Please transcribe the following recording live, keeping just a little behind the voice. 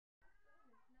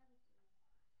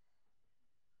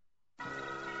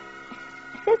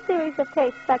series of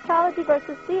tapes, Factology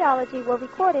versus Theology, were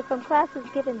recorded from classes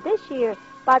given this year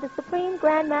by the Supreme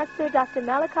Grand Master Dr.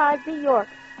 Malachi Z. York,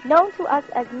 known to us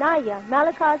as Naya,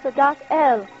 Malachi Zadok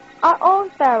El, our own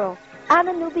Pharaoh,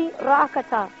 Amenubi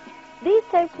Rakata. These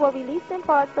tapes were released in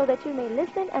part so that you may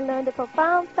listen and learn the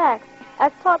profound facts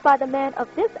as taught by the man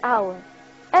of this hour.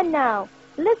 And now,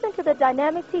 listen to the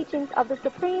dynamic teachings of the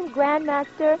Supreme Grand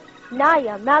Master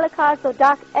Naya, Malachi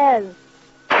Zadok El.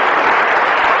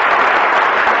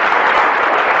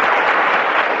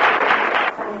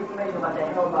 Information about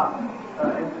that Hale-Bopp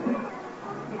incident.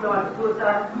 You talking about the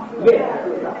suicide? Yeah,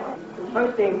 suicide. The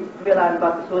first thing to realize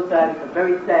about the suicide is a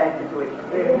very sad situation.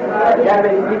 That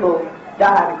many people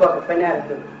die because of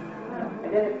fanaticism. And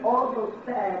then it's also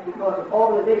sad because of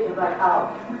organizations like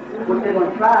ours, which they're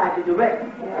going to try to direct.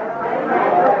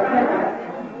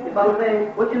 If I was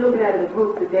saying, what you're looking at is a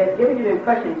group that they're giving you the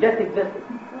impression just existed.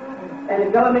 And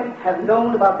the government has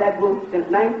known about that group since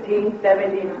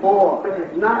 1974, which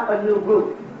is not a new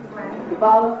group. You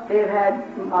follow? They've had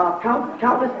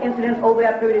countless incidents over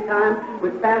that period of time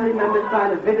with family members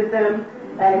trying to visit them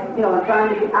and, trying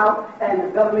to get out, and the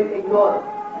government ignored it.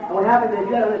 And what happens is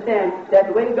you have to understand that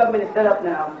the way the government is set up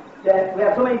now, that we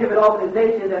have so many different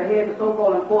organizations that are here to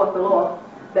so-called enforce the law,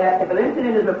 that if an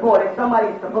incident is reported, somebody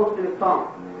is supposed to respond.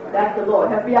 That's the law.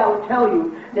 FBI will tell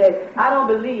you that I don't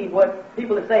believe what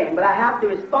people are saying, but I have to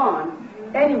respond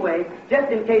anyway, just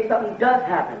in case something does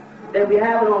happen. Then we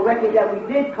have it on record that we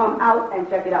did come out and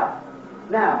check it out.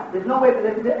 Now, there's no way for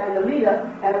this, and the leader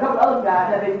and a couple other guys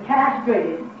have been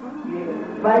castrated,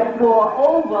 right, for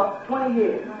over 20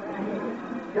 years.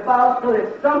 So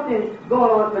there's something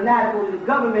going on fanatical that the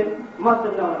government must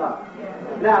have known about.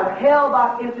 Now, the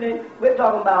Hale-Bopp incident, we're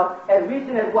talking about as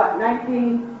recent as what, the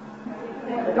Hale-Bopp.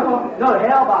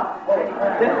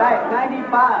 That's right,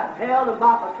 95. Hale and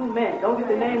Bopp are two men. Don't get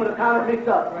the name of the comic mixed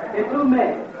up. They're two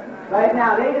men. Right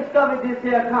now, they discovered this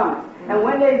here comic. And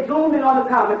when they zoomed in on the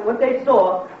comic, what they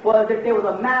saw was that there was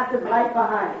a massive light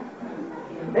behind it.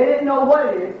 They didn't know what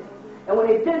it is. And when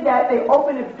they did that, they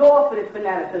opened the door for this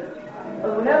fanaticism.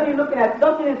 But whenever you're looking at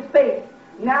something in space,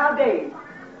 nowadays,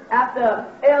 after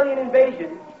alien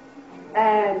invasion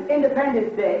and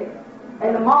Independence Day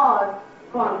and the Mars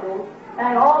Chronicles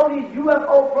and all these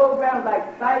UFO programs like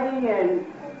Sighting and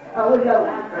what's the other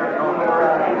one?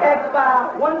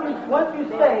 X-Files. Once you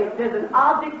say there's an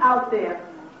object out there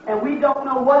and we don't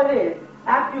know what it is,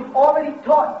 after you've already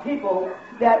taught people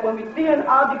that when we see an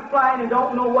object flying and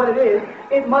don't know what it is,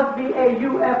 it must be a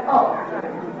UFO.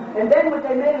 And then what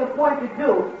they made it a point to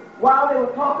do, while they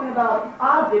were talking about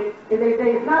objects, is they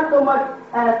say it's not so much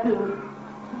as to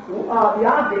the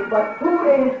object, but who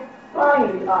is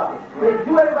flying the object. They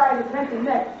drew everybody's attention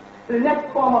next to the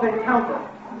next form of encounter.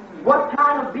 What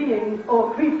kind of beings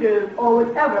or creatures or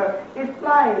whatever is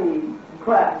flying these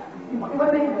craft? You know what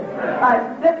I mean?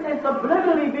 This is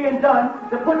subliminally being done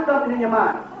to put something in your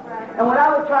mind. And what I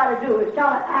would try to do is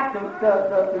counteract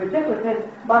the ridiculousness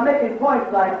by making points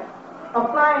like a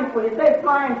flying, when you say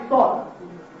flying saucer,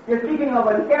 you're speaking of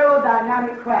an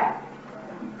aerodynamic craft.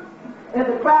 If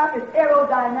the craft is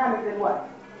aerodynamic, then what?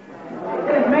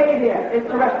 It is made here. It's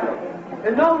terrestrial.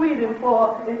 There's no reason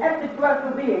for an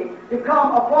extraterrestrial being to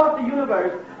come across the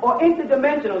universe or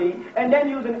interdimensionally and then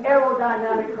use an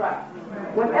aerodynamic craft.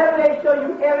 Whenever they show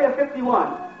you Area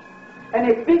 51 and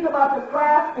they speak about the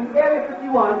craft in Area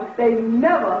 51, they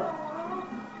never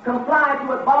comply to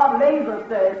what Bob Lazar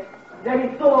says, that he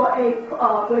saw a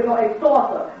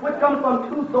saucer, which comes from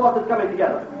two saucers coming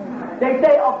together. They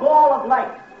say a ball of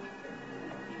light,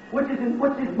 which is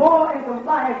more in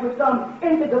compliance with some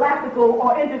intergalactical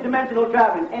or interdimensional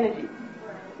traveling energy,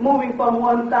 moving from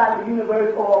one side of the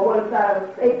universe or one side of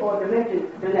the state or dimension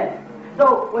to the next.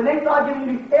 So when they start giving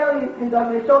you these alien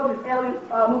inductions, they show this alien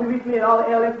movie recently and all the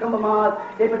aliens come from Mars,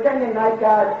 they pretend they're nice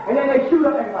guys, and then they shoot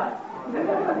up everybody.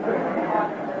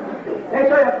 They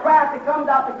show you a craft that comes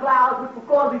out the clouds, which of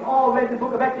course we've all read the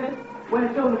book of Exodus, when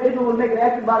the children of Israel will make an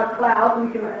exodus about a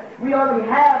cloud, so we already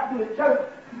have through the church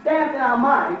stamped in our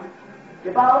minds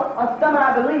about a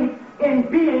semi-belief in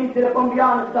beings that are from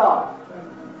beyond the stars.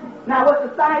 Now what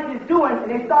the science is doing, and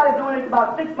they started doing this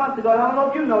about 6 months ago, and I don't know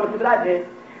if you noticed it, but I did,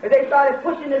 is they started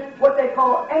pushing this, what they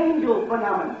call angel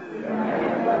phenomena.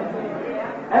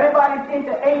 Everybody's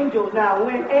into angels now.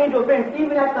 We're in angel things.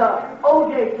 Even at the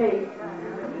OJ case,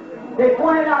 they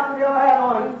pointed out that they all had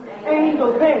on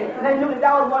angel things, and they knew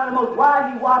that was one of the most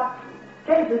widely watched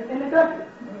cases in the country.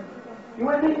 You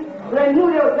with me? So they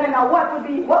knew they were saying, now what would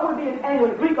be an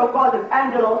angel? In Greek, of course, it's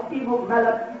angelos, evil,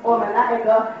 malak, or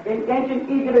malaika. In ancient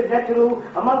Egypt, it's Neteru.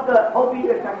 Amongst the Hopi,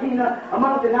 it's Sakina.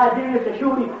 Amongst the Nigerians, it's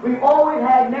Shuri. We've always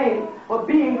had names for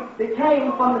beings that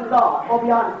came from the star or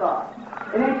beyond the star.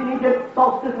 In ancient Egypt,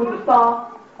 solstice was the star,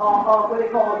 what they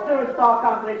call Sirius star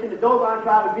constellation, the Dogon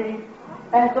tribe of beings.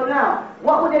 And so now,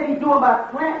 what would they be doing by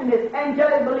planting this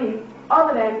angelic belief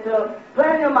other than to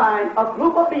plant in your mind a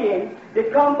group of beings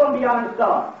that come from beyond the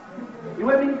stars? You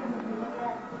with me?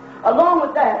 Along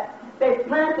with that, they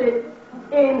planted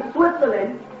in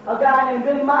Switzerland a guy named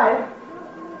Billy Myers.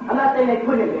 I'm not saying they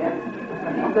put him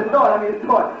there. The thought, it's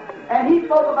thought. And he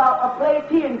spoke about a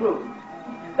Pleiadian group.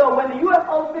 So when the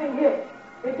UFO thing hit,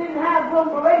 it didn't have room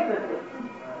for racism.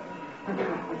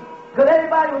 Because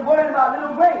everybody was worried about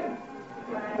little graves.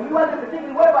 And we wasn't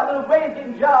particularly worried about little graves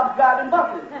getting jobs driving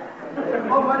buses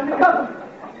or running the government.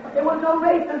 There was no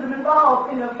racism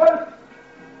involved in the first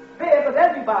fear because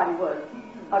everybody was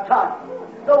a target.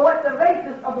 So what the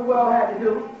racists of the world had to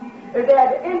do is they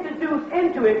had to introduce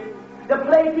into it the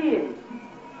Pleiadians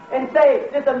and say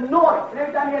there's a Nordic. And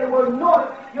every time you hear the word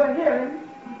Nordic, you're hearing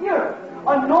Europe.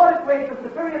 A Nordic race of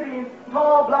superior beings,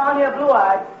 tall, blonde-haired,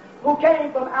 blue-eyed, who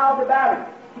came from Aldebaran.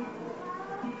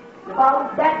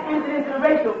 That entered into the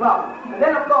racial problem. And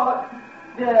then, of course,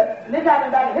 this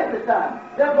happened back in Hitler's time.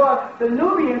 Therefore, the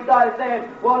Nubians started saying,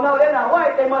 well, no, they're not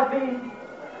white, they must be.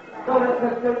 So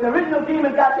the original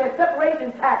demons got their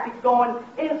separation tactics going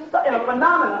in a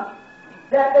phenomena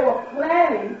that they were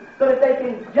planning so that they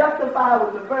can justify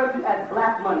what's referred to as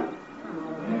black money.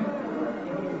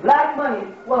 Black money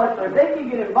was so they can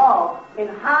get involved in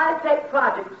high-tech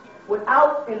projects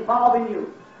without involving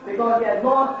you because they had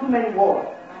lost too many wars.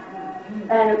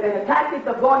 And the tactics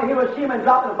of going to Hiroshima and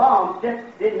dropping bombs just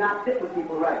did not sit with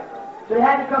people right. So they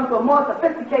had to come to a more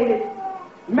sophisticated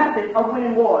method of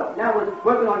winning wars. Now it was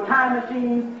working on time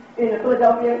machines in the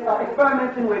Philadelphia,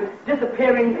 experimenting with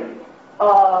disappearing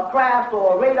crafts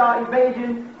or radar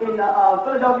invasion in the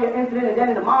Philadelphia incident, and then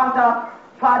in the Montauk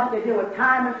project they did with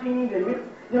time machines, and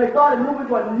they started moving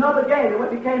to another game, and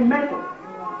what became mental.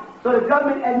 So the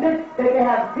government admits that they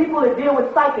have people that deal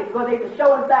with psychics, because they could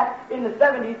show us back in the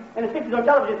 70s and the 60s on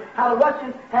television how the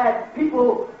Russians had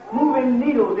people moving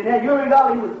needles, and that Yuri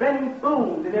Gagarin was bending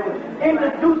spoons, and they were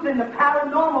introducing the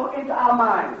paranormal into our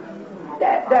minds.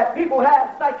 That people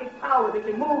have psychic powers, they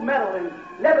can move metal and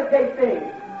levitate things.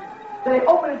 So they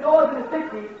opened the doors in the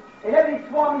 60s, and every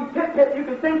swarmy pip-pip you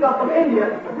could think of from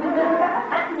India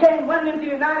came running into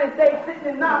the United States, sitting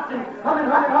in knots and humming,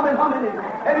 and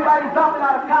everybody dropping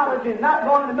out of college and not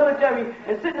going to the military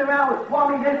and sitting around with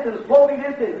Swami this and Swami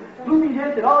this and Swami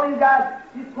this, and all these guys,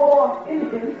 these poor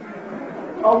Indians,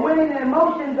 are winning the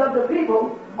emotions of the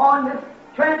people on this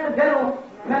transcendental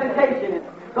meditation.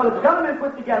 So the government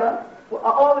put together an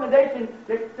organization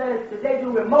that says that they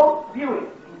do remote viewing.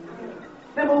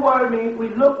 Simple word means we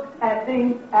look at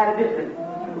things at a distance.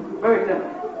 Very simple.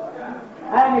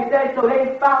 And they said, so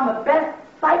they found the best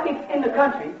psychics in the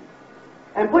country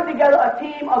and put together a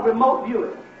team of remote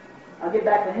viewers. I'll get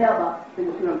back to Hale-Bopp so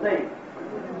you see what I'm saying.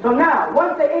 So now,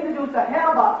 once they introduce the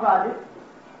Hale-Bopp project,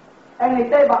 and they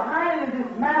say behind it is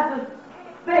this massive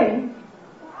thing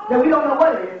that we don't know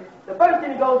what it is, the first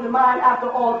thing that goes to mind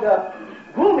after all the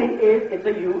grooming is it's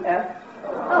a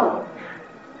UFO.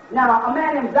 Now, a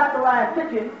man named Zachariah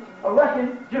Sitchin, a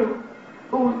Russian Jew,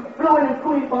 who's fluent in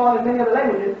cuneiform and many other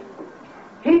languages,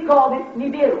 he called it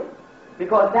Nibiru,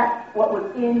 because that's what was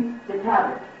in the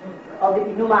tablet of the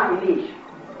Enuma Elish.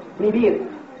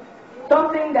 Nibiru.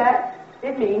 Something that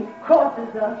it means crosses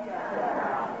the...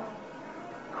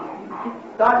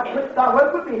 Start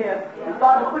work with me here and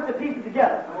start to put the pieces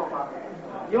together.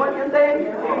 You know what I'm saying?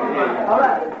 All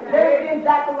right. There in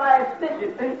Zachariah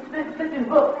Sitchin's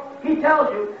book, he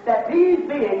tells you that these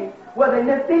beings were the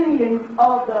Nephilims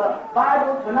of the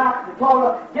Bible, Tanakh, the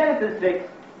Torah, Genesis 6,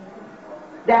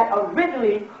 that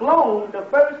originally cloned the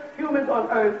first humans on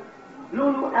earth,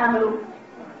 Lulu, Amilu,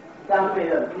 down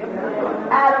here,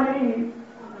 Adam and Eve,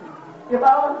 you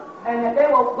follow? And that they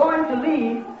were going to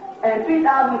leave, and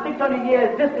 3,600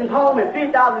 years distance home and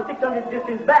 3,600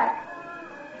 distance back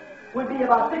would be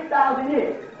about 6,000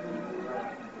 years.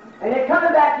 And they're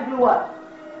coming back to do what?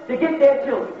 To get their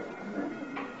children.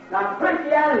 Now,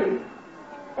 Christianity,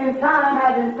 in time,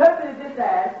 has interpreted this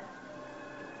as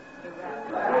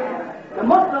the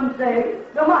Muslims say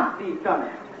the Mahdi is coming.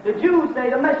 The Jews say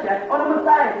the Messiah or the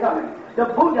Messiah is coming. The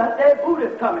Buddha say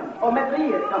Buddha is coming or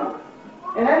Messiah is coming.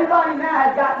 And everybody now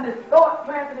has gotten this thought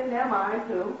planted in their mind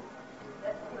to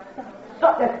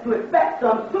expect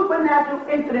some supernatural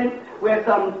incident where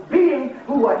some being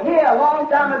who were here a long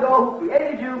time ago, who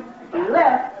created you and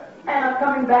left, and are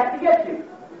coming back to get you.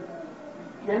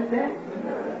 You understand?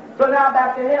 So now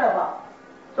back to Hale-Bopp.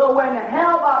 So when the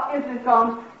Hale-Bopp incident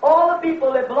comes, all the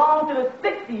people that belong to the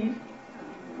 60s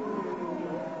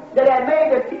that had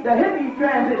made the hippie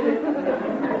transition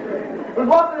was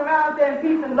walking around saying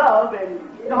peace and love, and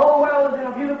the whole world was in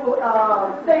a beautiful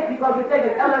state because we're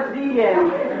taking LSD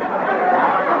and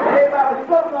everybody was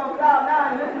floating on cloud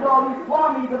nine and listening to all these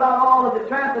swarmies about all of the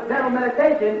transcendental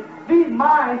meditation. These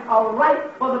minds are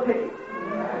ripe for the picking.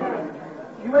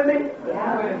 You with me?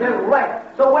 Yeah. They're right.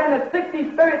 So when the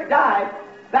 60 spirit died,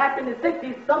 back in the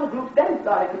 60s, some groups then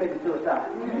started committing suicide.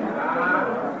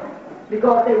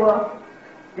 Because they were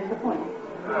disappointed.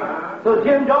 So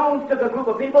Jim Jones took a group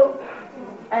of people,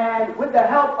 and with the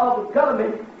help of the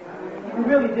government, he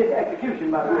really did the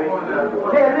execution, by the way.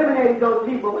 They eliminated those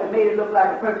people and made it look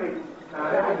like a perfect,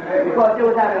 because they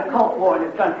was having a cult war in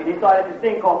this country. They started this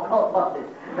thing called cult busters.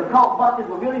 The cult busters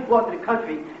were really brought to the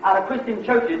country out of Christian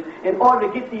churches in order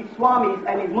to get these Swamis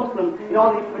and these Muslims and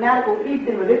all these fanatical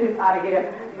Eastern religions out of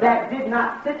here that did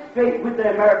not sit straight with the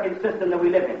American system that we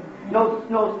live in. No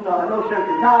shirts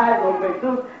and ties, no gray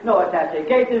suits, no attaché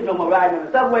cases, no more riding on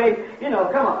the subway. You know,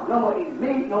 come on, no more eating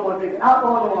meat, no more drinking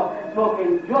alcohol, no more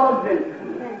smoking drugs,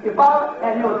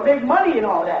 and there was big money in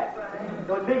all that.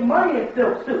 There was big money in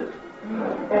silk suits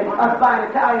and us buying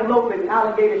Italian loafers and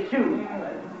alligator shoes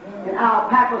and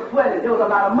alpaca sweaters. There was a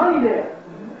lot of money there.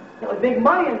 There was big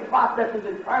money in processes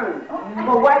and perms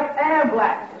for whites and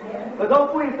blacks. But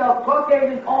don't fool yourself,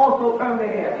 Caucasians also perm their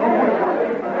hair.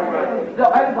 So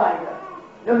everybody does.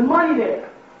 There was money there.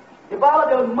 There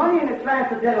was money in the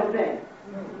transcendental thing.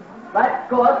 Right? Of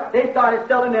course, they started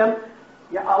selling them,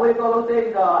 what do you call those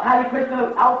things, Hare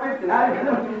Krishna outfits and Hare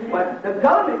Krishna. But the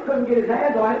government couldn't get his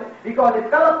hands on it because it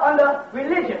fell up under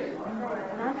religious,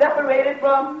 separated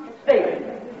from state.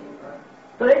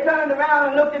 So they turned around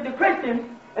and looked at the Christians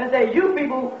and said, you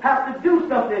people have to do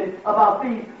something about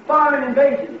these foreign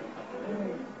invasions.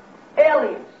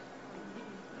 Aliens.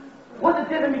 What's the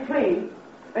difference between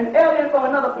an alien from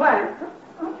another planet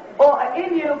or an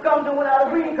Indian who comes in without a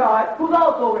green card who's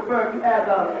also referred to as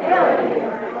an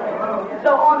alien?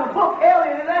 So on the book,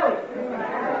 alien is alien.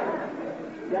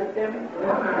 You understand me?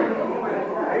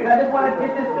 I just want to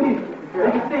get this to you.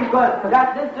 You see, but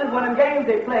this is one of the games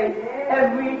they play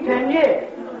every 10 years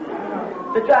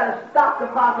to try to stop the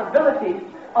possibility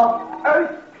of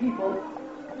Earth people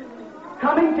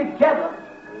coming together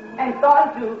and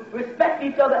starting to respect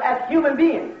each other as human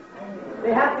beings.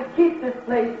 They have to keep this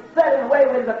place set in a way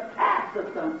where there's a caste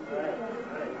system.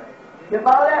 You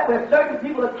follow that? Where certain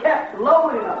people are kept low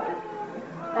enough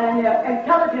and their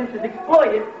intelligence is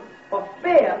exploited for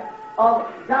fear of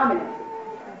dominance.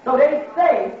 So they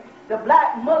say the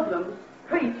black Muslims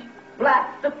preach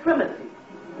black supremacy.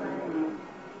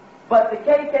 But the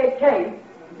KKK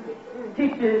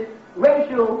teaches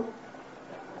racial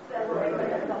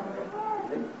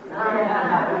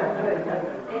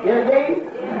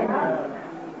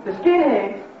The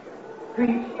skinheads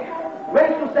preach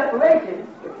racial separation,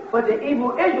 but the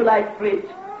evil Israelites preach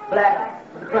black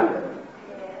supremacy.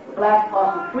 Blacks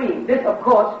are supreme. This, of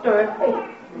course, stirs hate.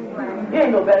 You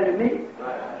ain't no better than me.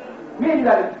 You ain't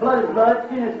got blood is blood,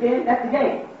 skin is skin. That's the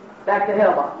game. Back to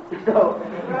Hale-Bopp. So,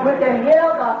 with the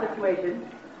Hale-Bopp situation,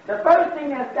 the first thing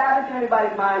that's established in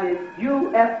everybody's mind is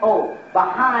UFO,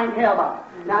 behind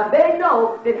Hale-Bopp. Now, they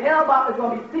know that Hale-Bopp is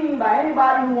going to be seen by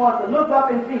anybody who wants to look up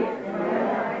and see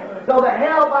it. So the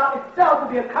Hale-Bopp itself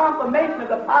will be a confirmation of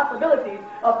the possibilities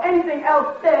of anything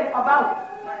else said about it.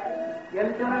 You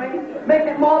understand what I mean? Makes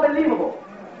it more believable.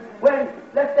 When,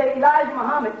 let's say, Elijah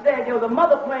Muhammad said there was a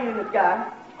mother plane in the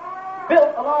sky,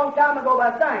 built a long time ago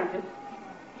by scientists,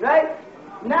 right?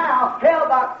 Now,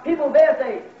 Hale-Bopp, people there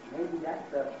say, maybe that's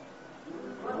the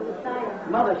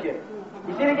mothership.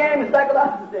 You see the game? The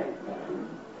psychological thing.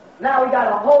 Now we got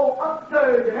a whole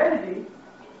upsurge of energy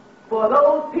for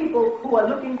those people who are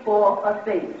looking for a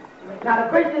savior. Now the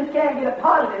Christians can't get a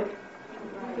part of this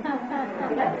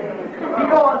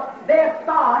because their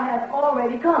star has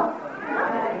already come.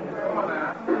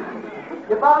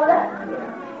 You follow that?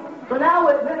 So now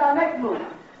with our next move,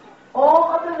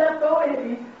 all of the leftover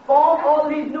entities form all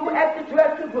these new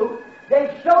extraterrestrial groups.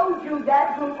 They showed you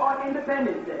that group on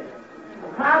Independence Day.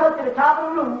 Climb up to the top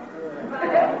of the roof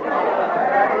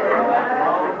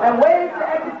and wave to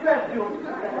extraterrestrials,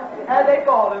 as they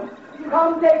call them,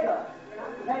 come take us.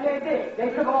 And they did. They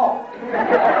took them all.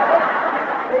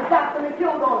 They shot them and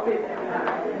killed all the people.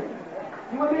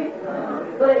 You with me?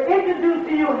 So they introduce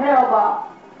to you Hale-Bopp.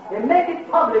 They make it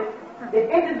public.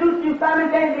 They introduce you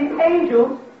simultaneously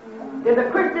angels. There's a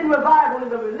Christian revival.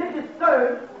 There's a religious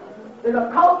surge. There's a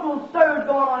cultural surge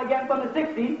going on again from the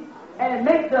 60s. and it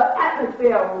makes the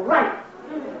atmosphere right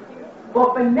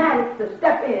for fanatics to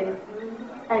step in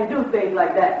and do things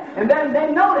like that. And then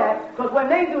they know that, because when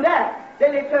they do that,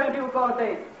 then they turn to people and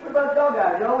say, what about y'all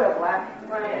guys? Y'all wear black.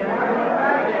 We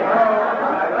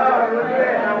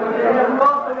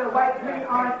also wear white, green,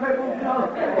 orange, purple, you know.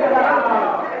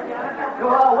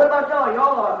 What about y'all?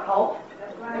 Y'all are a cult.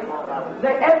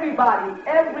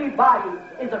 Everybody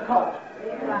is a cult.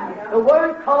 The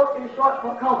word cult is short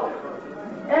for cult.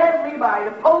 Everybody,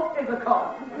 the Pope is a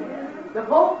cult. The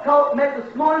Pope cult met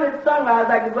this morning at sunrise,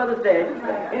 like the brother said,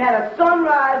 and had a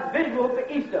sunrise visual for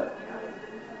Easter.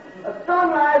 A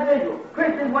sunrise visual.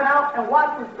 Christians went out and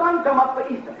watched the sun come up for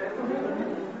Easter.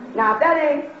 Now, that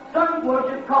ain't sun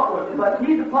worship, cult worship, but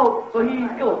he's the Pope, so he's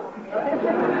cool.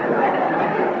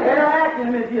 They're not asking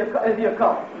him, is he a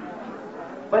cult?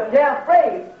 But they're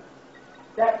afraid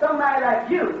that somebody like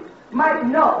you might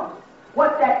know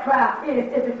what that craft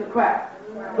is, if it's a craft.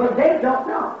 But they don't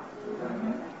know.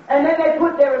 And then they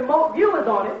put their remote viewers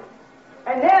on it,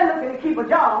 and they're looking to keep a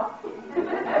job.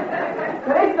 So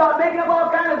they start making up all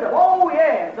kinds of stuff. Oh,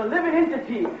 yeah, it's a living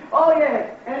entity. Oh,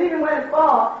 yeah. And even when it's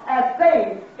far as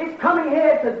saying, it's coming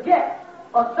here to get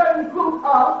a certain group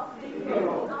of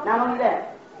people. Not only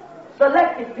that,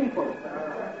 selected people,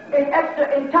 and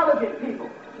extra intelligent people.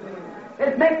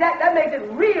 That makes it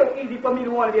real easy for me to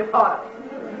want to be a part of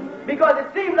it. Because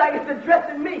it seems like it's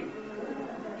addressing me.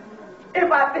 If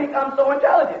I think I'm so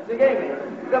intelligent, you get me?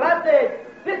 So if I said,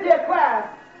 this here class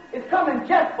is coming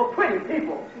just for pretty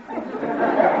people. Who's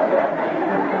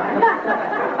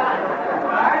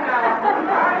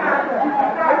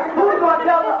going to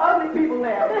tell the ugly people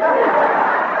now?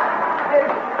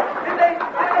 It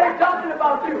ain't talking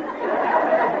about you.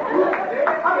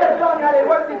 I'm just showing you how they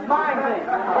work this mind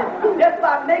thing. Just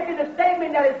by making a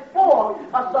statement that is for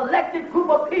a selected group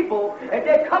of people, and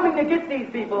they're coming to get these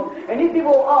people, and these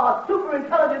people are super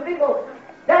intelligent people,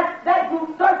 that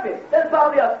group surface. There's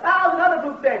probably 1,000 other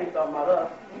groups there. He's talking about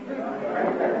us.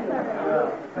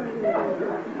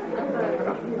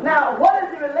 Now, what is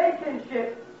the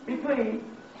relationship between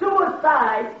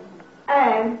suicide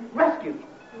and rescue?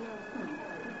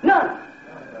 None.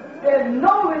 There's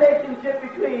no relationship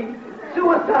between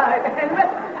suicide and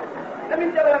rescue. Let me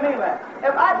tell you what I mean by that.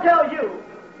 If I tell you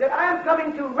that I'm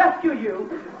coming to rescue you,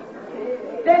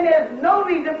 then there's no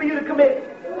reason for you to commit.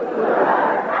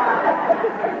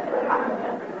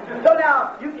 So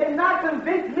now, you cannot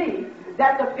convince me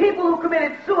that the people who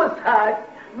committed suicide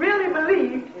really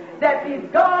believed that these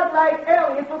God-like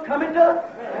aliens were coming to us.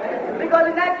 Because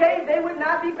in that case, they would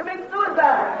not be committing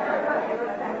suicide.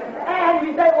 And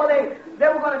you say, well, they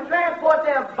were going to transport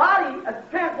their body,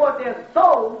 transport their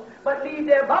souls, but leave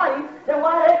their bodies, then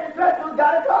why the extraterrestrials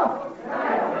got to come?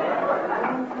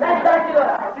 That's back to the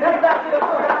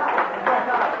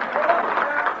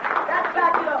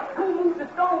who moved the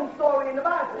stone story in the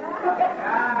Bible.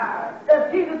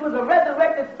 If Jesus was a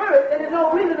resurrected spirit, then there's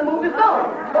no reason to move the stone.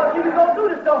 But you can go through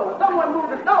the stone. If someone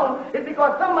moved the stone, it's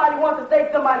because somebody wants to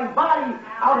take somebody's body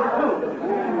out of the tomb.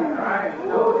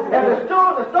 And the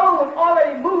stone was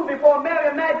already moved before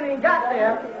Mary Magdalene got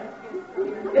there.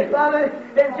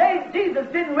 Then Jesus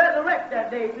didn't resurrect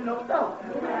that day to no stone.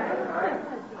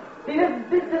 See,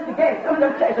 this is the game.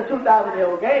 It's a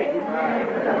 2,000-year-old game. It's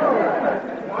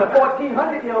a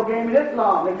 1,400-year-old game in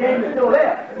Islam. The game is still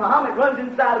there. Muhammad runs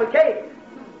inside of a cave,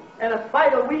 and a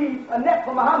spider weaves a net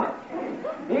for Muhammad.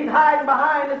 He's hiding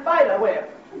behind the spider web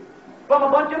from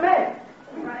a bunch of men.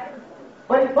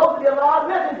 But he's supposed to be Allah's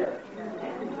messenger.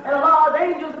 And Allah's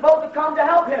angel is supposed to come to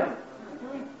help him.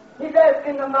 He says,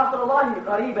 Inna Nasrullahi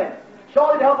Qariban.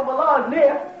 Surely the help of Allah is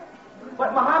near.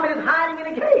 But Muhammad is hiding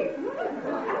in a cave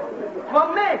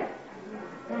from men.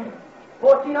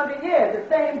 1,400 years,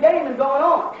 the same game is going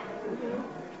on.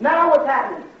 Now what's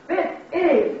happening? This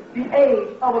is the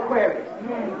age of Aquarius.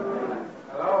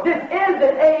 This is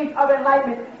the age of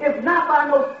enlightenment, if not by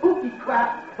no spooky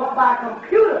crap, but by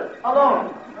computers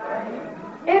alone.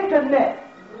 Internet,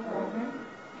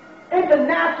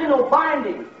 international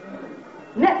binding,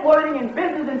 networking in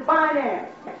business and finance.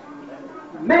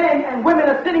 Men and women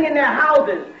are sitting in their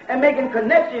houses and making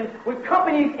connections with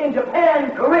companies in Japan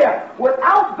and Korea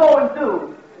without going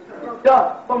through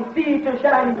from sea to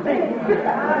shining sea.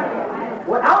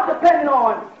 Without depending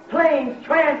on planes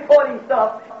transporting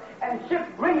stuff and ships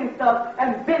bringing stuff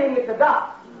and bidding it to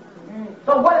dock.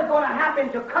 So what is going to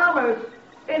happen to commerce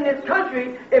in this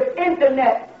country if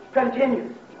internet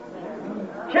continues?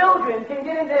 Children can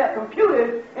get into their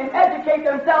computers and educate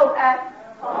themselves at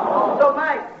home. So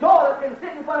my daughter can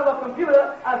sit in front of a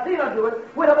computer, I've seen her do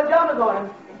it, with her pajamas on.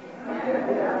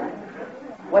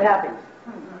 What happens?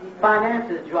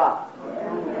 Finances drop.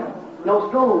 No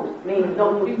schools means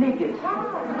no new sneakers.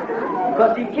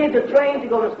 Because these kids are trained to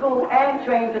go to school and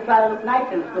trained to try to look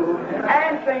nice in school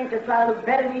and trained to try to look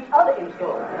better than each other in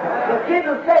school. The kids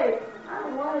will say, I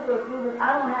don't want to go to school because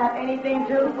I don't have anything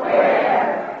to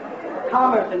wear.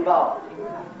 Commerce involved.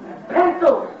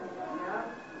 Pencils.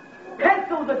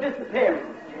 Pencils are disappearing.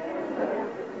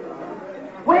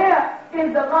 Where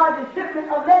is the largest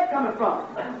shipment of lead coming from?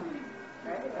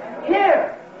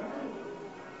 Here.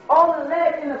 All the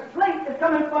lead in the slate is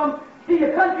coming from, see,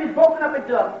 your country is broken up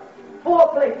into 4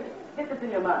 places. Get this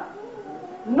in your mind.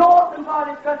 Northern part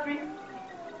of this country,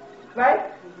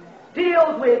 right,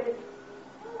 deals with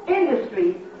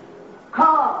industry,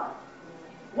 cars,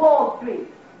 Wall Street,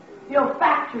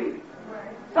 factories.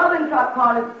 Southern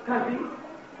part of this country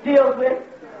deals with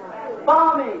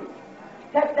farming.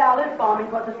 Textile is farming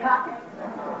because it's cotton.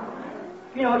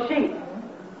 Sheep.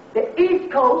 The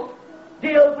East Coast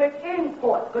deals with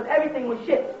imports because everything was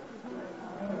shipped.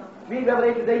 Read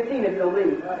Revelation 18 if you don't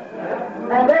believe.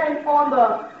 And then on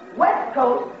the West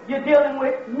Coast, you're dealing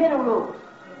with minerals.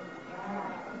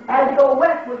 As you go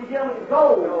westward, you're dealing with the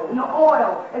gold and the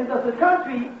oil. And thus the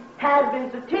country has been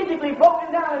strategically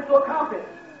broken down into a compass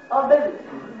of business.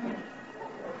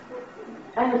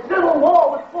 And the Civil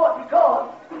War was fought because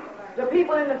the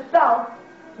people in the South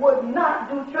would not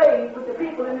do trade with the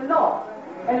people in the North.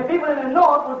 And the people in the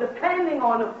North were depending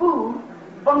on the food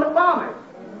from the farmers.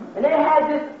 And they had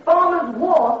this farmers'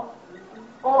 war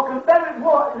or Confederate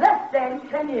war less than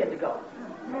 10 years ago.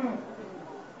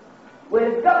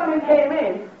 Where the government came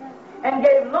in and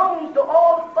gave loans to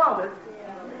all the farmers.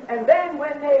 And then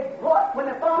when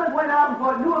the farmers went out and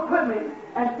bought new equipment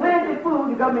and planted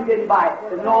food, the government didn't buy it.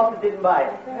 The North didn't buy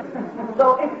it.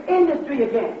 So it's industry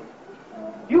again.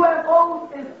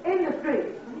 UFOs is industry.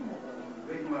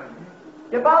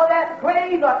 You follow that?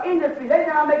 Grays are industry. They're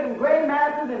now making gray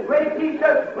masses and gray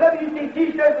t-shirts. Whenever you see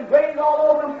t-shirts with grays all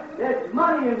over them, there's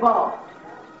money involved.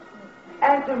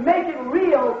 And to make it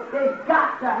real, they've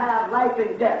got to have life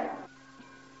and death.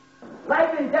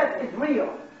 Life and death is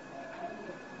real.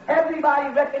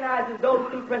 Everybody recognizes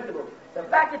those 2 principles. The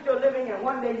fact that you're living and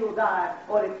one day you'll die,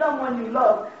 or that someone you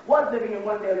love was living and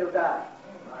one day they'll die.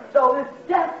 So this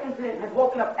death incident has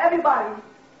woken up everybody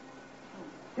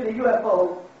to the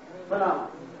UFO phenomenon.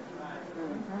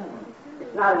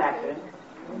 It's not an accident.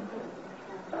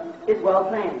 It's well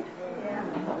planned.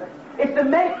 It's to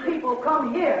make people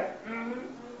come here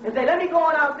and say, let me go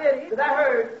on out there, because I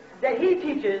heard that he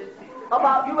teaches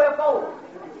about UFOs.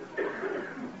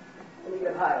 Let me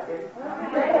get higher,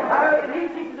 okay? I heard that he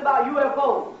teaches about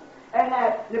UFOs, and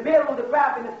that the Nibiru, the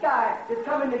craft in the sky, is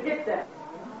coming to get them.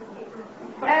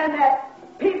 And that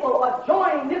people are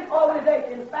joining this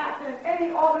organization faster than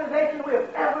any organization we have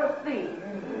ever seen.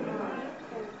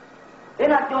 They're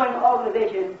not joining the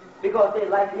organization because they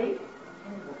like me.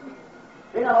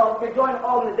 They're joining the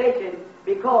organization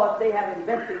because they have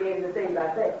investigated the things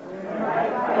I say.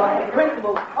 So the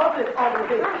principles of this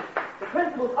organization, the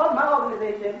principles of my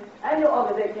organization and your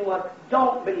organization was,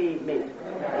 don't believe me.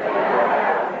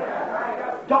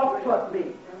 Don't trust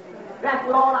me. That's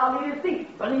what all I need to see.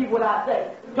 Believe what I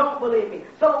say. Don't believe me.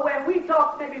 So when we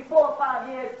talked maybe 4 or 5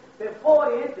 years before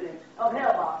the incident of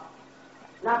Hale-Bopp,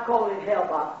 not calling it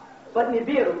Hale-Bopp, but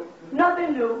Nibiru,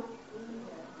 nothing new.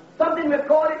 Something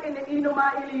recorded in the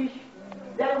Enuma Elish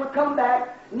that it would come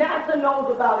back. NASA knows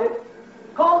about it.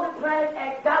 Called it Planet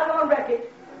X, got it on record.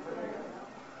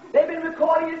 They've been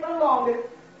recording it for the longest.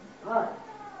 But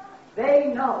they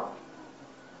know.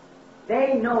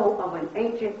 They know of an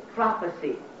ancient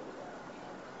prophecy.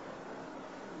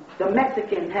 The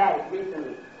Mexicans had it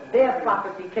recently. Their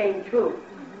prophecy came true.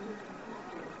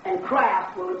 And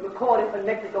crafts were recorded in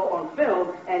Mexico on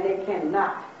film, and they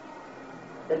cannot.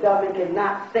 The government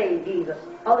cannot say these are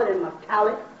other than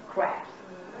metallic crafts.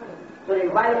 So they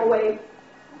write them away,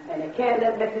 and they can't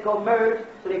let Mexico merge,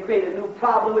 so they create a new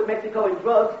problem with Mexico and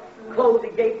drugs, close the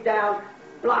gates down,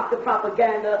 block the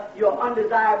propaganda, your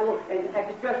undesirable and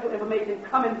extraterrestrial information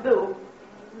coming through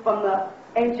from the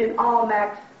ancient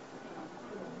almanacs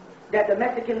that the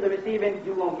Mexicans are receiving,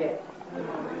 you won't get.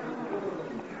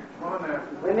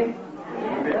 With me?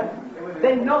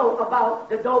 They know about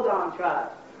the Dogon tribe.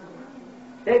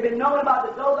 They've been knowing about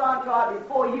the Dogon tribe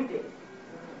before you did.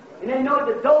 And they know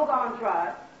the Dogon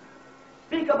tribe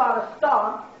speak about a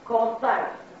star called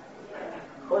Sirius,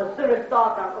 or the Sirius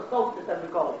star time, or solstice as we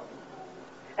call it.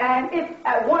 And it's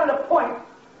at one of the points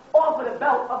off of the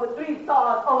belt of the 3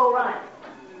 stars of Orion.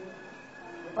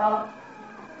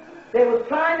 They were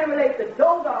trying to relate the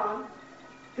Dogon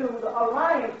to the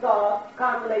Orion star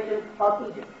constellation of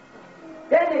Egypt.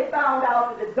 Then they found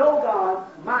out that the Dogons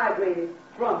migrated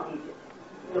from Egypt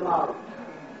to Mali.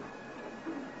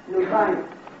 New climate.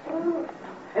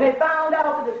 And they found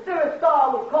out that the Sirius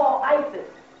star was called Isis.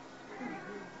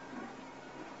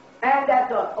 And that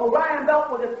the Orion belt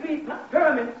was the three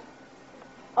pyramids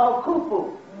of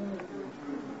Khufu.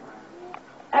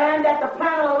 And that the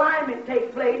planet alignment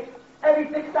takes place every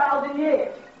 6,000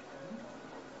 years.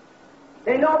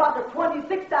 They know about the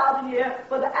 26,000 years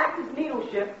for the axis needle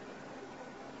shift.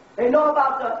 They know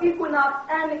about the equinox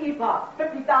and the epoch,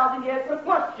 50,000 years for the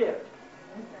plus shift.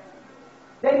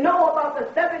 They know about the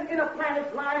 7 inner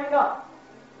planets lining up.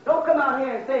 Don't come out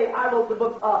here and say, I wrote the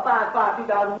book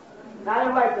 5/5/2000. I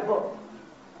didn't write the book.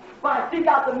 Fine, seek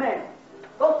out the men.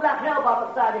 Go slap Hale-Bopp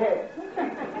upside the head.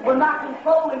 We're not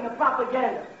controlling the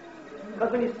propaganda.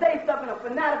 Because when you say stuff in a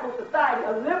fanatical society,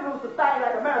 a liberal society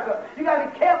like America, you got to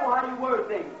be careful how you word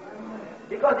things.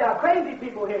 Because there are crazy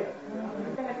people here.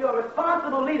 And if you're a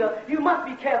responsible leader, you must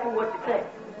be careful what you say.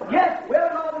 Yes, we're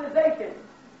an organization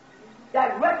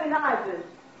that recognizes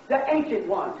the ancient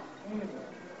ones.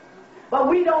 But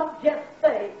we don't just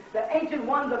say the ancient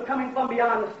ones are coming from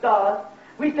beyond the stars.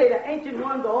 We say the ancient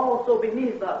ones are also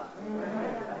beneath us.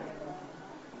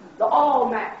 The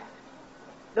Olmecs,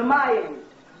 the Mayans,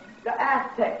 the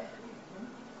Aztecs.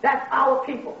 That's our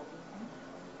people.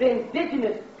 The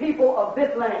indigenous people of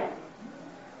this land.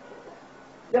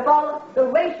 The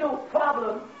racial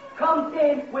problem comes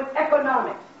in with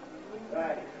economics.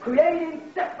 Creating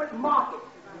separate markets.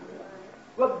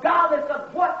 Regardless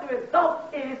of what the result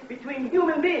is between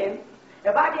human beings,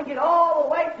 if I can get all the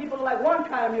white people to like one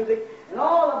kind of music, and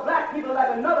all the black people to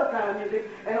like another kind of music,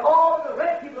 and all the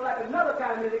red people to like another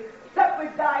kind of music,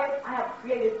 separate diets, I have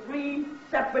created 3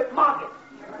 separate markets.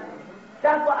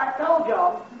 That's why I told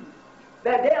y'all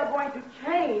that they are going to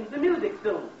change the music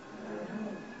soon.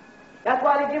 That's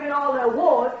why they're giving all the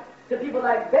awards to people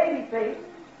like Babyface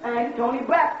and Tony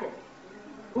Braxton,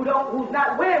 who's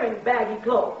not wearing baggy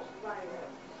clothes.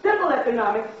 Simple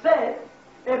economics says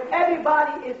if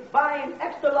everybody is buying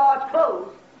extra large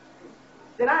clothes,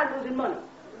 then I'm losing money.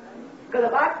 Because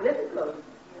if I, listen close,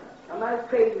 I'm not as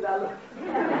crazy as I look.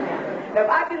 If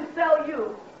I can sell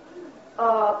you,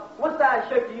 what size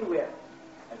shirt do you wear?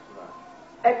 Extra large.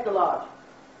 Extra large.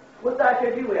 What size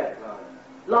shirt do you wear?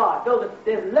 Large.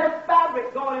 There's less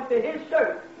fabric going into his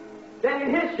shirt than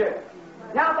in his shirt.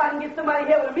 Now if I can get somebody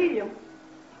here with a medium,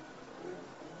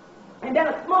 and then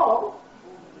a small,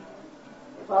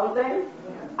 you know what I'm saying?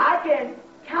 I can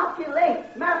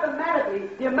calculate mathematically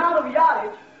the amount of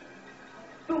yardage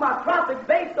through my profit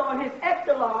based on his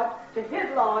extra large to his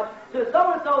large to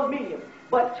so-and-so's medium,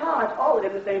 but charge all of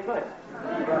them the same price.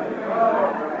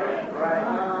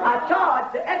 I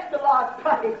charge the extra large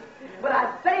price, but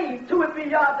I save 2 or 3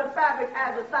 yards of fabric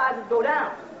as the sizes go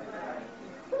down.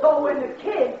 So when the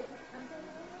kids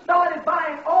started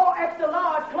buying all extra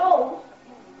large clothes,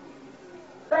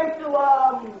 thanks to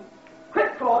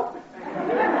crisscross,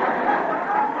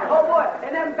 oh boy,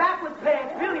 and then backwards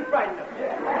pants really frightened them.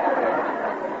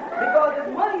 Because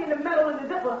there's money in the metal in the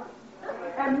zipper,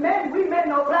 and we men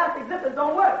know plastic zippers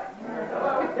don't work.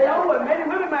 They don't work. Men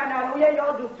and women might not know, yeah,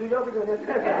 y'all do too, y'all be doing this.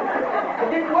 It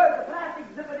didn't work, the plastic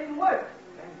zipper didn't work.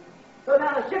 So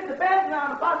now to shift the balance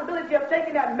around, the possibility of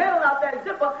taking that metal out that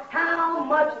zipper, how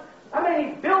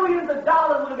many billions of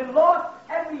dollars would have been lost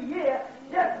every year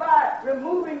just by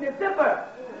removing the zipper.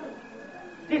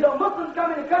 See, so Muslims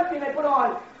come in the country and they put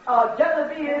on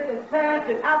jalabias and pants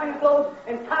and African clothes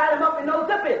and tie them up in those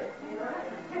zippers.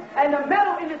 And the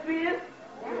metal industry is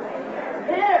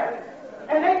here.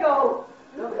 And they go,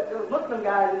 those Muslim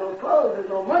guys in those clothes, there's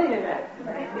no money in that.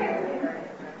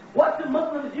 What do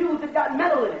Muslims use that got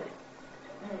metal in it?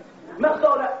 So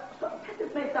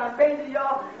this may sound crazy to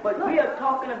y'all, but we are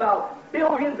talking about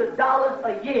billions of dollars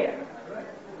a year.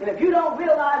 And if you don't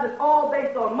realize it's all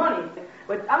based on money,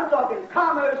 but I'm talking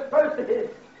commerce versus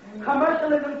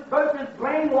commercialism versus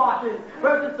brainwashing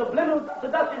versus subliminal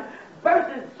seduction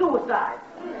versus suicide,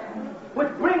 which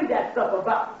brings that stuff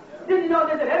about. Did you know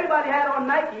that everybody had on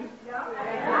Nikes?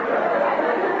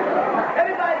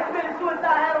 Everybody committed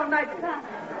suicide had on Nikes.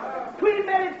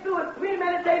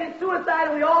 Premeditated suicide,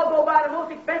 and we all go buy the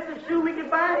most expensive shoe we can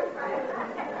find.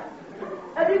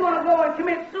 If you're going to go and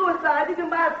commit suicide, you can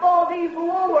buy 4 of these from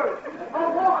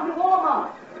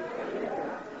Walmart.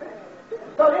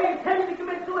 So they intended to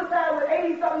commit suicide with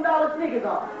 $80-something sneakers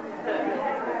on.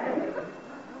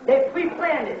 They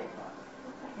pre-planned it.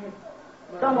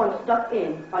 Someone stuck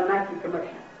in a Nike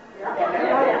commercial.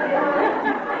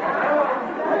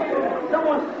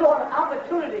 Someone saw an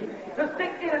opportunity to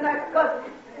stick in a Nike, because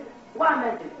why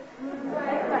mention it?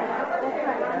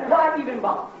 Why even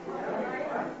bother?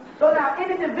 So now in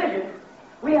the division,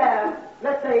 we have,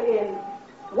 let's say in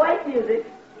white music,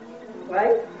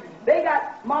 right? They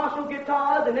got Marshall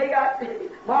guitars, and they got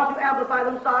Marshall amplifiers,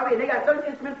 I'm sorry, and they got certain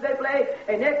instruments they play,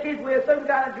 and their kids wear a certain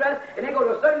kind of dress, and they go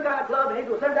to a certain kind of club, and they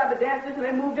do a certain type of dances, and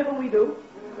they move different than we do.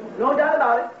 No doubt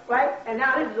about it, right? And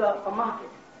now this is a market.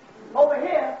 Over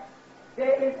here,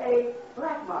 there is a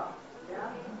black market.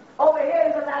 Over here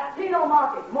is a Latino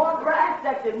market, more brass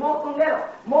section, more conguero,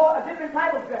 more a different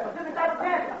type of dress, a different type of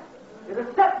dancer. There's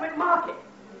a separate market.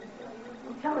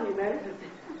 I'm telling you, man, this is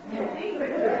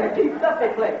deep stuff they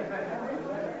play.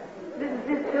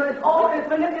 It's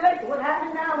manipulation. What's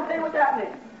happening now? I'm saying what's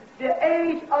happening. The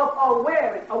age of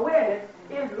awareness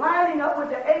is lining up with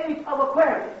the age of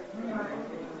Aquarius.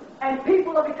 And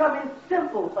people are becoming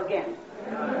simple again.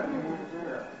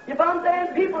 You know what I'm saying?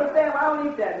 People are saying, well, I don't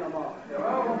eat that no more.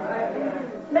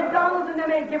 McDonald's and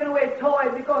them ain't giving away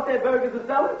toys because their burgers are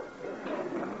selling.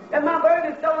 If my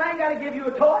burger's selling, I ain't got to give you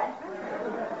a toy.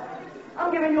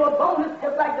 I'm giving you a bonus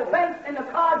just like the banks and the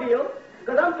car deal,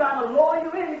 because I'm trying to lure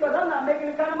you in because I'm not making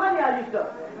the kind of money I used to.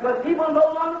 But people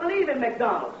no longer believe in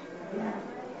McDonald's.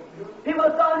 People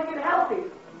are starting to get healthy.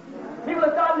 People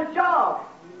are starting to jog.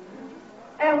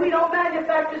 And we don't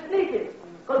manufacture sneakers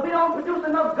because we don't produce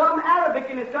enough gum Arabic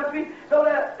in this country, so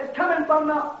that it's coming from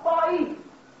the Far East.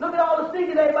 Look at all the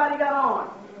sneakers everybody got on.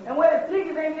 And where the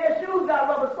sneakers ain't, their shoes got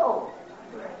rubber soles.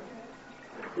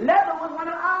 Leather was one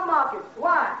of our markets.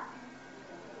 Why?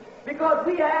 Because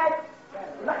we had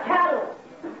cattle,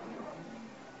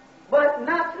 but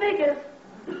not sneakers.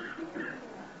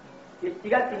 You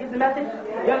get the message?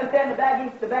 You understand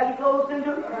the baggy clothes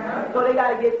syndrome? So they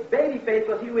got to get Babyface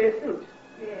because he wears suits.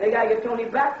 They got to get Tony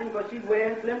Braxton because she's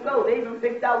wearing slim clothes. They even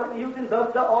picked out Whitney Houston,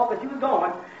 dusted her off, and she was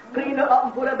gone, cleaned her up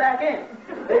and put her back in.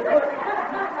 They put,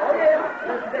 oh yeah,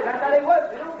 that's how they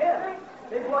work. They don't care.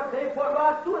 They brought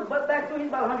Rod Stewart's butt back to him. He's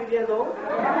about 100 years old.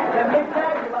 And Mick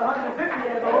Jagger's about 150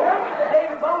 years old.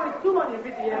 David Bowie's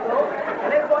 250 years old.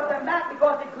 And they brought them back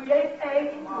because it creates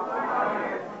a...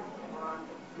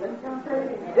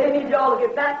 They need y'all to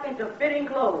get back into fitting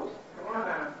clothes.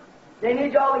 They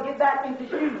need y'all to get back into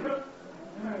shoes.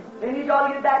 They need y'all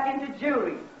to get back into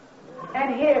jewelry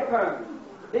and hair perms.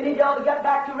 They need y'all to get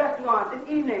back to restaurants and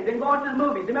evenings and going to the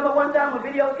movies. Remember one time when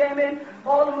videos came in,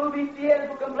 all the movie theaters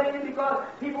were complaining because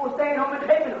people were staying home and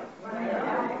taping them.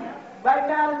 Right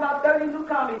now there's about 30 new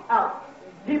comedies out.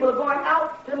 People are going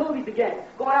out to the movies again.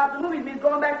 Going out to the movies means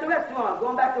going back to restaurants.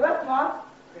 Going back to restaurants,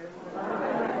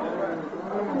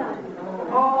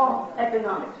 all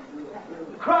economics.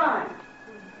 Crime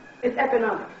is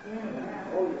economics.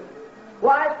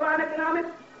 Why is crime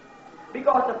economics?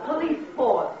 Because the police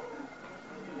force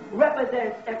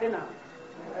represents economics.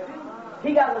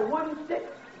 He got a wooden stick,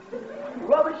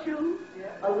 rubber shoes,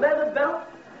 a leather belt,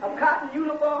 a cotton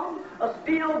uniform, a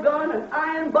steel gun, an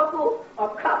iron buckle, a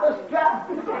copper strap.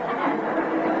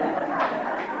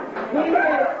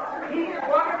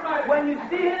 When you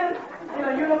see him in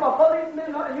a uniform,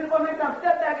 policeman, a uniform, next time,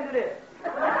 step back into this.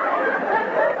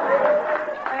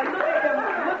 And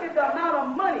look at the amount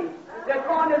of money that's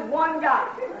on this one guy.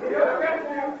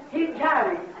 He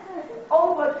carries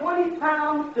over 20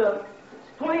 to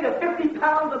 50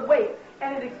 pounds of weight,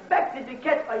 and is expected to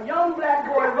catch a young black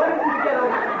boy running through the ghetto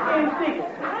in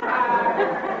sneakers.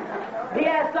 He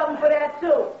has something for that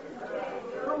too.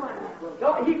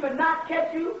 He could not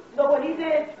catch you, so what he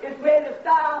did is create a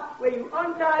style where you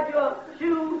untied your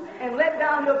shoes and let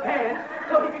down your pants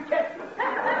so he could catch you.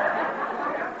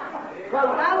 Well,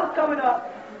 when I was coming up,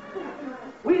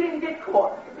 we didn't get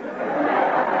caught.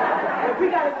 If we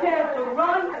got a chance to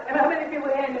run, and how many people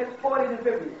here in their 40s and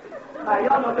 50s?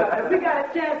 Y'all know that. If we got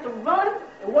a chance to run,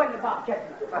 it wasn't about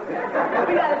catching us. If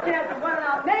we got a chance to run in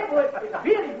our neighborhood, it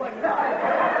really wasn't about it.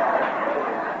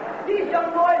 These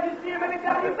young boys, you see them every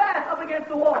time you pass up against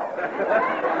the wall.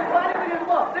 Why did we just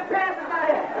walk? Their pants are not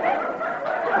here.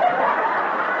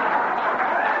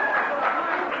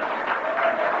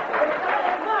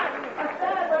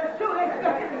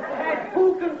 And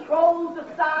who controls the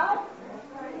style?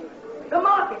 The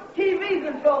market. TV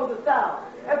controls the style.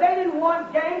 If they didn't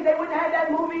want gangs, they wouldn't have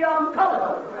that movie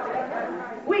Color.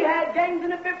 We had gangs in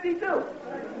the 50s too.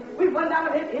 We went down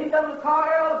and hit each other's car,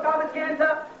 arrows, garbage cans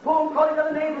up, boom, call each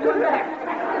other names and went back.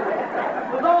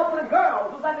 It was all for the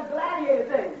girls. It was like a gladiator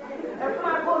thing. If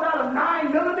somebody pulled out a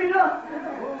 9mm,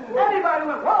 everybody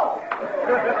went, whoa!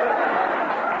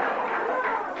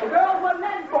 The girls wasn't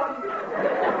that important.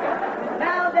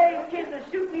 Nowadays, kids are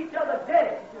shooting each other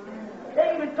dead.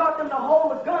 They even taught them to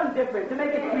hold a gun different to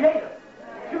make it creative.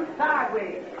 Shoot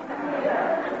sideways.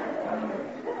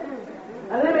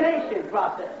 Elimination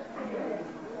process.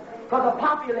 For the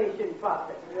population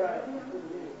process.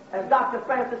 As Dr.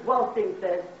 Frances Wellsting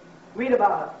says, read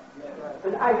about her.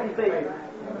 An icy baby.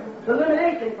 The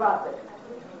elimination process.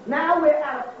 Now we're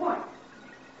at a point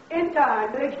in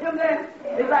time.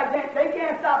 It's like they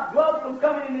can't stop drugs from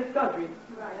coming in this country,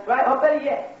 right? Or better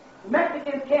yet,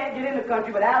 Mexicans can't get in the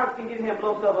country, but Arabs can get in here and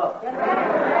blow stuff up.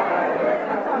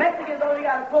 Mexicans only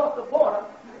got to cross the border,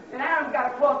 and Arabs got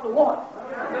to cross the water.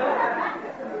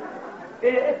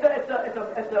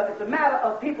 It's a matter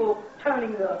of people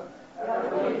turning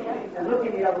and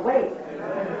looking the other way.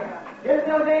 You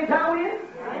know what day time we in?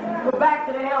 We're back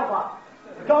to the Hale-Bopp.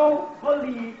 Don't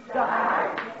believe the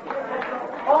hype.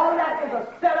 All that is a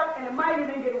setup, and it might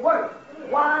even get worse.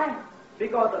 Why?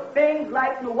 Because of things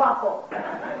like Nuwapo.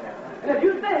 And if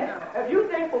you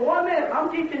think for 1 minute I'm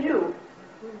teaching you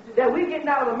that we're getting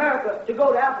out of America to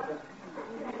go to Africa,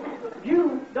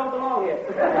 you don't belong here.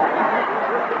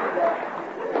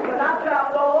 Because I've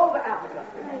traveled all over Africa.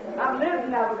 I've lived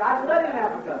in Africa. I've studied in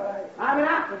Africa. I'm an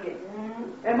African.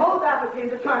 And most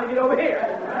Africans are trying to get over here.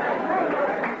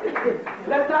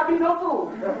 Let's not be no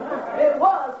fools. It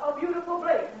was a beautiful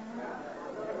place.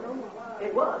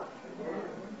 It was.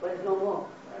 But it's no more.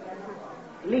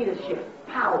 Leadership,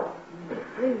 power,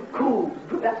 cool.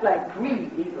 That's like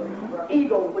greed,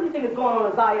 ego. What do you think is going on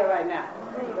in Zaire right now?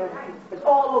 It's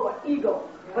all over ego.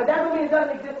 But that doesn't mean it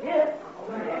doesn't exist here.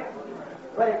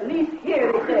 But at least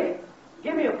here they say,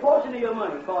 give me a portion of your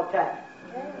money called tax,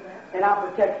 and I'll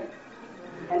protect you.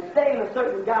 And stay in a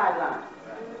certain guideline,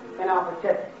 and I'll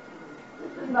protect you.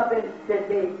 This is nothing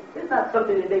it's not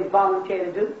something that they volunteer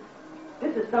to do.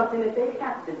 This is something that they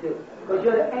have to do. Because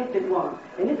you're the ancient one.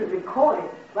 And this is recorded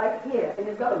right here in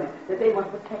the government that they must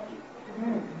protect you.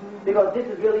 Because this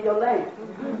is really your land.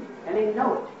 And they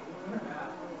know it.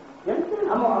 You understand?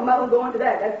 I'm not going to go into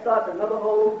that. That starts another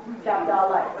whole chapter of our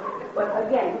life. But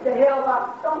again, the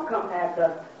Hale-Bopp, don't come after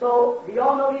us. So, do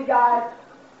y'all know these guys?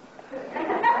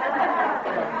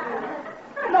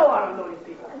 No, I don't know these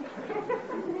people.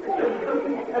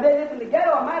 Are they living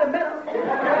together? I might have met them.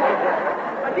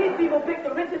 But these people picked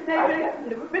the richest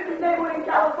neighborhood in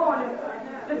California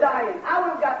to die in. I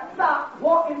would have got stopped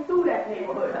walking through that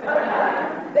neighborhood.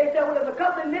 They said, well, there's a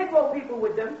couple of Negro people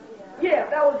with them. Yeah,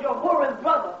 that was your Horace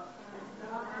brother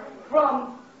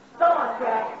from Star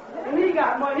Trek, and he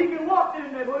got money. He can walk through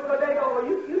the neighborhood, because they go, well,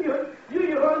 you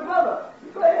your Horace brother.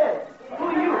 Go ahead. Who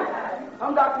are you?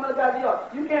 I'm Dr.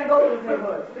 Malachi. You can't go to this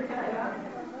neighborhood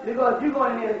because you're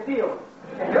going in there to steal.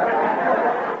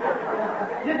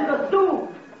 This is assumed.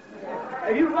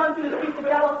 If you run through the streets of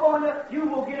California, you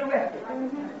will get arrested.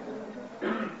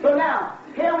 So now,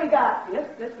 here we got, let's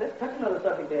touch another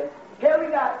subject there. Here we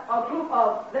got a group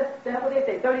of, what did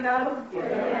they say, 39 of them?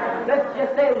 Yeah. Let's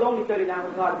just say it was only 39, it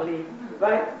was hard to believe,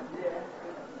 right?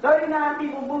 39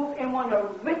 people moved in one of the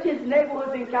richest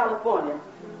neighborhoods in California,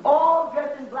 all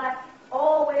dressed in black,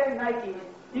 all wearing Nikes.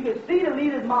 You can see the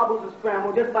leader's marbles are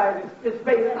scrambled just by his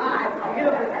face.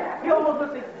 He almost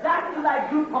looks exactly like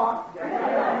DuPont.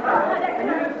 And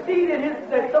you can see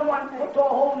that someone tore a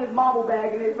hole in his marble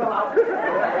bag and it fell out. You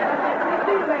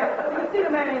can see the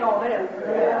man ain't all there.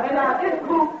 And now this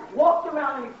group walks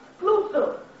around an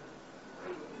exclusive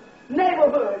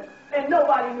neighborhood and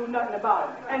nobody knew nothing about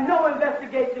it. And no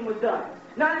investigation was done.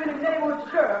 Not even the neighborhood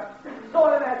sheriff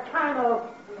sort of that kind of,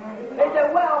 they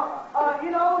said, well,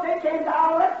 they came to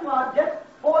our restaurant just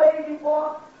 4 days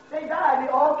before they died. They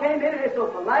all came in and they were so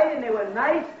polite and they were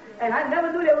nice, and I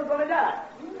never knew they were going to die.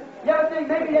 You ever think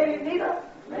maybe they didn't need us?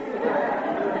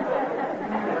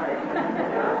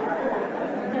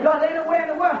 Because they know where in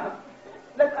the world.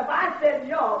 Listen, if I said to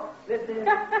y'all, listen,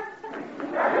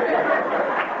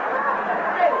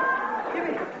 hey,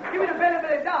 give me the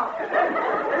benefit of the doubt.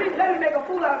 Let me make a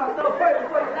fool out of myself first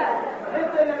before you die.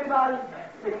 Listen, everybody.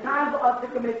 It's time for us to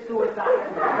commit suicide.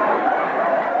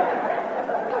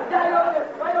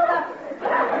 Why you laughing?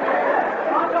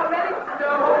 Aren't y'all ready?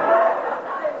 No.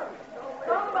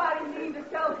 Somebody needs to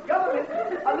tell the government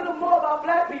a little more about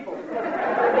black people.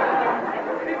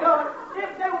 Because if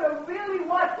they would have really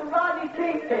watched the Rodney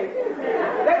King tape,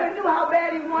 they would have knew how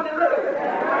bad he wanted to live.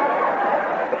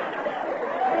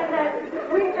 And that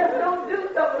we just don't do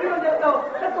stuff. We don't just go,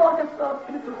 let's all just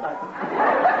commit suicide.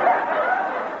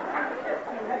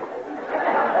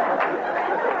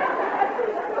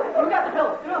 You got to tell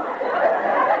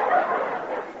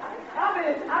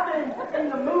I've been in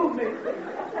the movement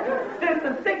since the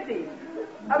 60s.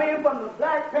 I mean, from the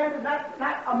Black Panthers,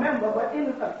 not a member, but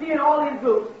seeing all these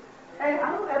groups. And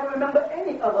I don't ever remember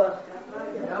any of us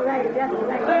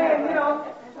saying,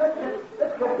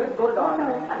 let's go to God.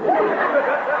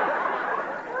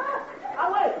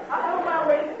 I'll wait. I don't mind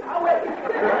waiting. I'll wait.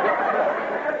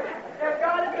 If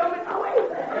God is coming, I'll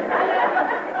wait. I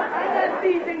ain't got to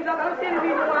speed things up. I don't see any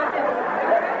reason why I can't.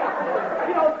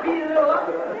 speed it a little up.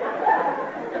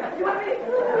 You know what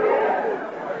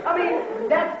I mean,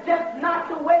 that's just not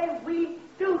the way we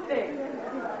do things.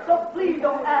 So please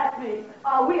don't ask me,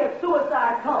 are we a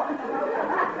suicide cult?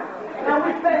 Now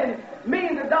we're spending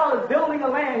millions of dollars building a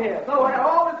land here. So we're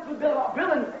always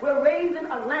building, we're raising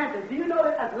Atlantis. Do you know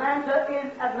that Atlanta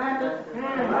is Atlantis?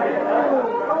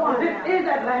 This is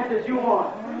Atlantis you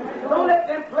want. Don't let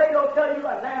them Plato tell you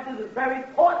Atlantis is buried.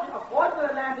 A portion of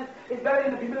Atlantis is buried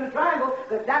in the Bermuda Triangle,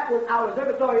 because that was our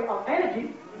observatory of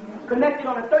energy, connected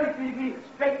on a 33 degrees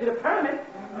straight to the pyramid.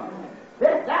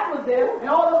 That was there, and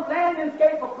all those landing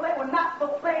skates were not for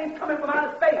planes coming from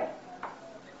outer space.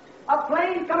 A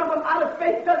plane coming from outer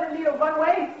space doesn't need a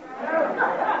runway.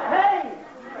 Hey,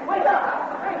 wake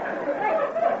up!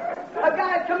 A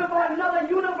guy coming from another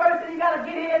universe, and you got to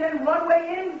get in and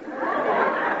runway in.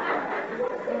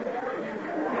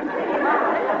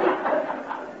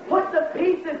 Put the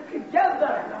pieces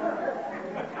together.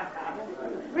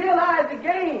 Realize the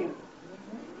game.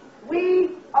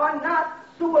 We are not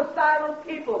suicidal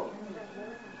people.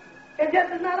 It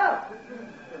just is not us.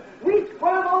 We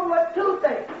squirm over a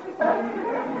toothache.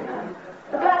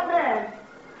 The black man,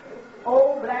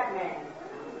 old black man,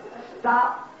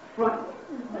 stop fronting.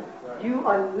 You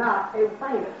are not a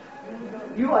fighter.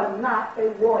 You are not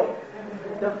a warrior.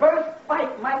 The first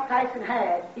fight Mike Tyson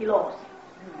had, he lost.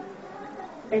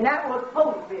 And that was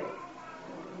Holyfield.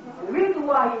 The reason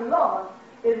why he lost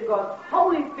is because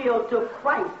Holyfield took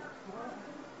Christ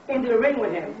into the ring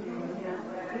with him.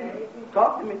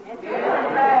 Talk to me.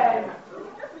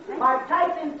 Mike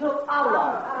Tyson took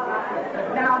Allah.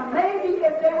 Now maybe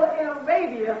if they were in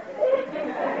Arabia,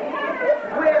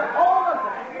 where all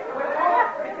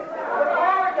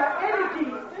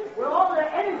the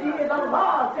energy is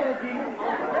Allah's energy,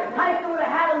 Tyson would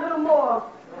have had a little more.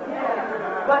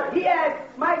 But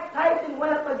Mike Tyson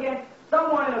went up against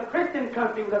someone in a Christian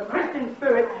country with a Christian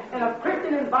spirit and a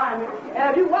Christian environment.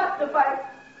 And if you watch the fight,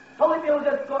 Holyfield was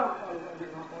just going.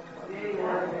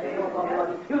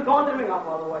 He was going to the ring off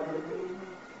all the way.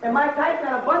 And Mike Tyson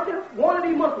had a bunch of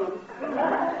wannabe Muslims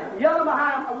yelling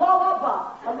behind him, Allahu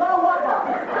Akbar, Allahu Akbar.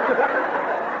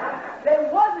 They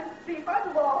wasn't, see, first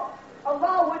of all,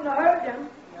 Allah wouldn't have heard them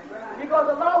because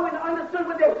Allah wouldn't have understood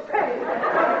what they were saying.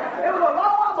 It was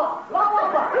Allahu Akbar, Allahu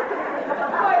Akbar.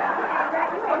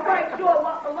 I'm quite sure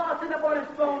Allah sitting up on his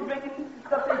throne drinking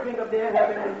stuff they drink up there in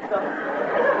heaven and stuff.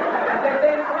 And they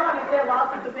say in the Quran, they say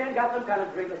Allah sits up there and got some kind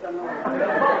of drink or something.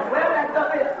 But where that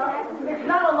stuff is, it's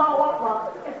not Allahu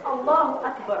Akbar, it's Allahu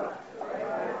Akbar.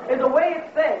 It's the way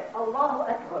it's said, Allahu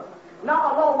Akbar, not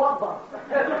Allahu Akbar.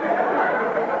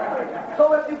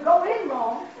 So if you go in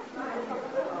wrong,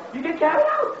 you get carried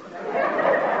out.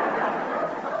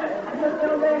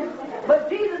 But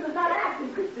Jesus is not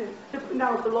asking Christians to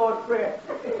pronounce the Lord's Prayer.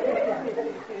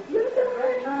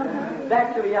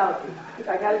 Back to reality.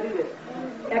 I got to do this.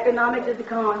 Economics is the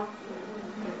con.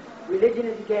 Religion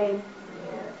is the game.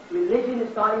 Religion is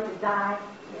starting to die.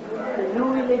 The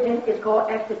new religion is called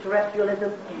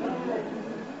extraterrestrialism.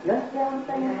 You understand what I'm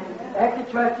saying?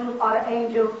 Extraterrestrials are the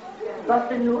angels, plus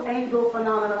the new angel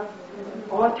phenomena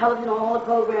on television, on all the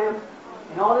programs.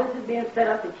 And all this is being set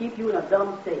up to keep you in a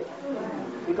dumb state.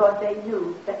 Because they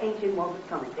knew the ancient one was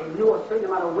coming. They knew a certain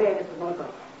amount of awareness was going to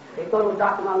come. They thought it was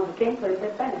Dr. Martin Luther King, so they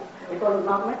said Bennett. They thought it was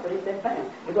Malcolm X, so they said Bennett.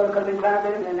 They thought it could have been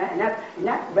Clarence, and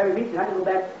that's very recent. I can go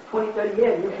back 20, 30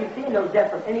 years, and you keep seeing those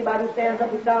deaths of anybody who stands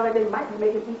up and sounds like they might be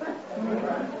making some sense.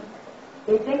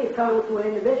 They think it's coming to an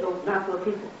individual, not to a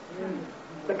people.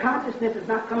 The consciousness is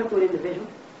not coming to an individual.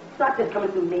 It's not just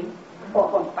coming to me or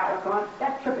from Farrakhan.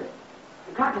 That's tripping.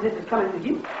 The consciousness is coming to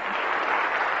you.